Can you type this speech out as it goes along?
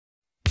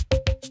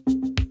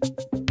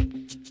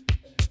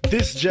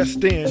This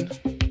just in.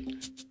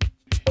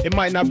 It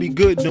might not be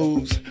good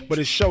news, but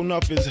it sure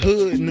enough is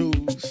hood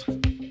news.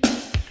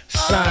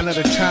 Sign of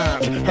the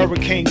times,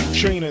 Hurricane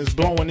Katrina is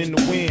blowing in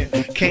the wind.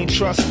 Can't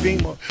trust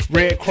FEMA,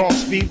 Red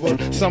Cross fever.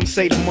 Some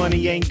say the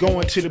money ain't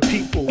going to the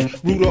people.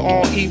 Root of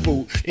all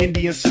evil,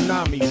 Indian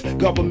tsunamis.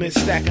 Government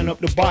stacking up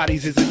the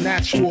bodies. Is it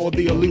natural or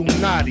the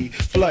Illuminati?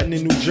 Flooding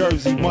in New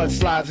Jersey,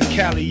 mudslides in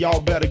Cali. Y'all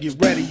better get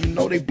ready, you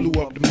know they blew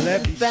up them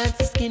levees.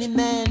 Fancy skinny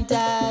man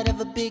died of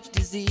a big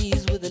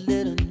disease with a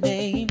little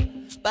name.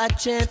 By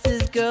chance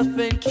his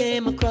girlfriend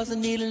came across a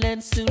needle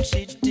and soon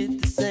she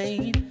did the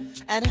same.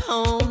 At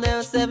home there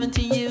were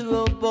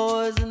 17-year-old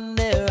boys and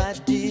their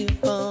idea of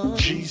fun.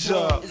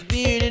 Jesus. Is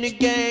being in a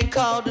gang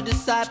called the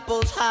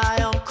Disciples,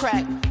 high on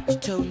crack. A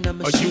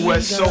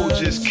U.S.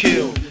 soldier's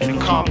killed in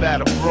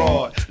combat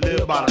abroad.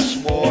 Live by the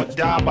sword,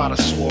 die by the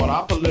sword.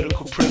 Our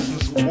political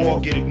prisoners of war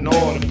get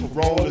ignored and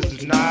parole is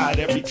denied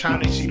every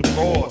time they see the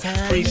board.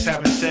 Priests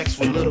having sex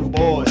with little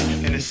boys,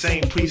 and the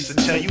same priests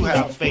will tell you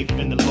have faith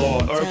in the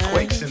Lord.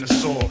 Earthquakes in the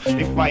soil,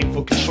 they fight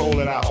for control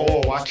of our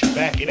oil. Watch your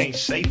back, it ain't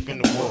safe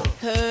in the world.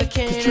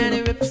 Hurricane and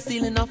it rip the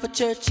ceiling off a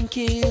church and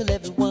kill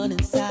everyone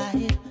inside.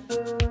 You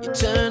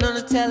turn on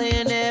the telly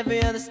and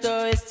every other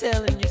story is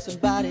telling you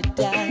somebody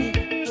died.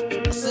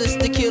 My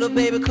sister killed her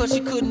baby cause she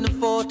couldn't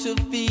afford to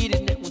feed it,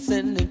 and it was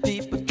sending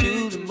people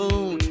to the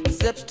moon. In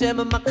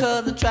September my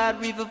cousin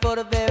tried reefer for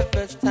the very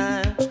first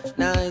time.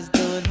 Now he's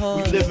doing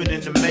hard. We living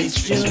in the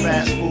matrix,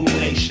 fast food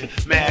nation.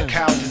 Mad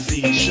cow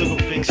disease, sugar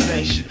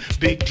fixation.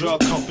 Big drug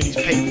companies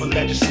pay for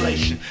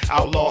legislation.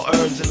 Outlaw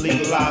herbs and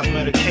legalize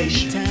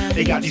medication.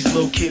 They got these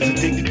little kids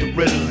addicted to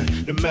Ritalin.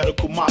 The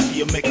medical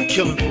mafia make a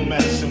killing for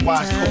medicine.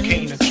 Why is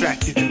cocaine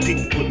attracted to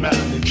people with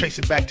melanin? Trace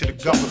it back to the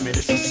government,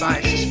 it's a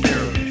science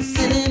experiment.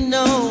 Sitting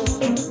on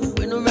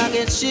when a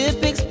rocket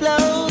ship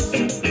explodes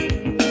and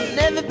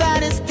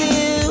everybody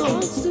still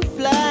wants to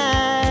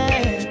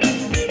fly.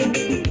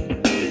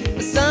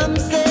 But some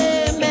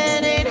say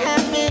man ain't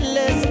happy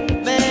unless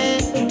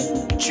man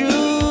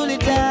truly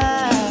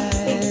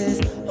dies.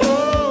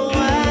 Oh,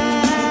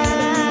 why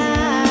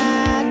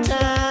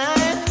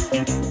time?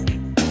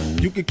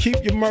 You could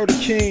keep your murder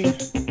king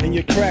and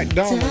your crack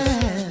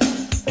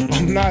donuts.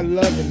 I'm not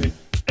loving it.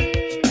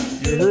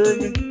 You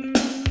heard me?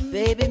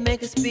 Baby,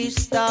 make a speech,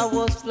 Star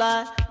Wars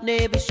fly,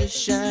 neighbors just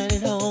shine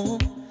at home.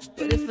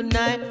 But if a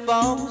night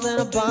falls and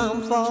a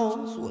bomb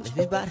falls, will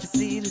everybody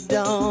see the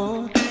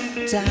dawn?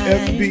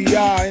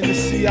 FBI and the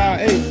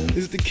CIA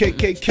is the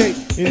KKK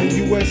in the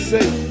USA,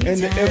 and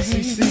the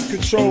FCC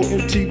control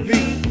MTV,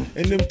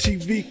 and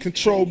MTV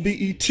control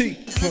BET.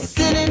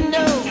 Sitting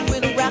down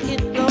with a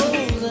rocket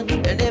goes,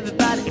 and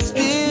everybody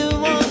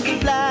still wants to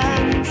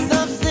fly.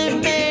 Some say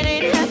man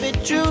ain't happy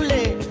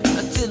truly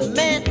until the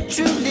man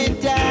truly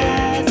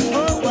dies.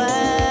 Oh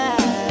why,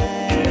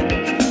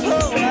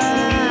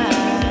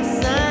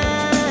 sigh.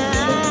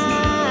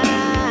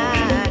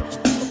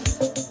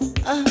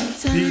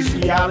 These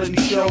reality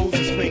shows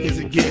as fake as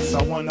it gets.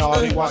 I wonder, are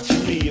they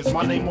watching me? Is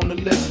my name on the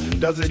list?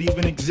 Does it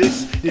even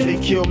exist? Did they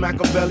kill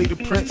Machiavelli the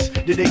prince?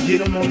 Did they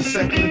get him on the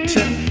second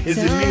attempt? Is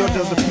it me or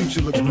does the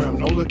future look grim?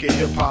 No, look at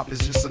hip-hop,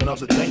 it's just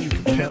another thing you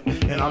can pimp.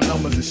 And our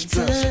numbers is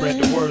strength. Spread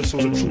the word so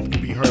the truth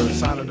can be heard.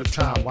 Sign of the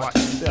time, watch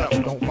your step,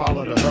 don't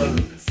follow the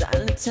herd.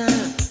 Sign of the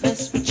time,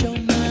 mess with your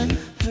mind.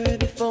 Hurry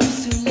before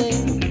it's too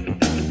late.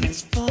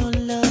 Let's fall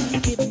in love,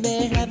 get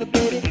married, have a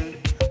baby.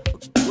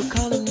 We'll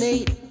call him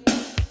Nate,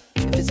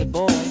 if it's a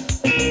boy.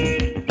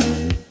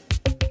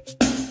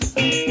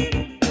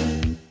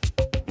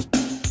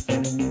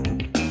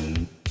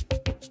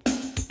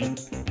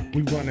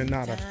 We running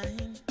out of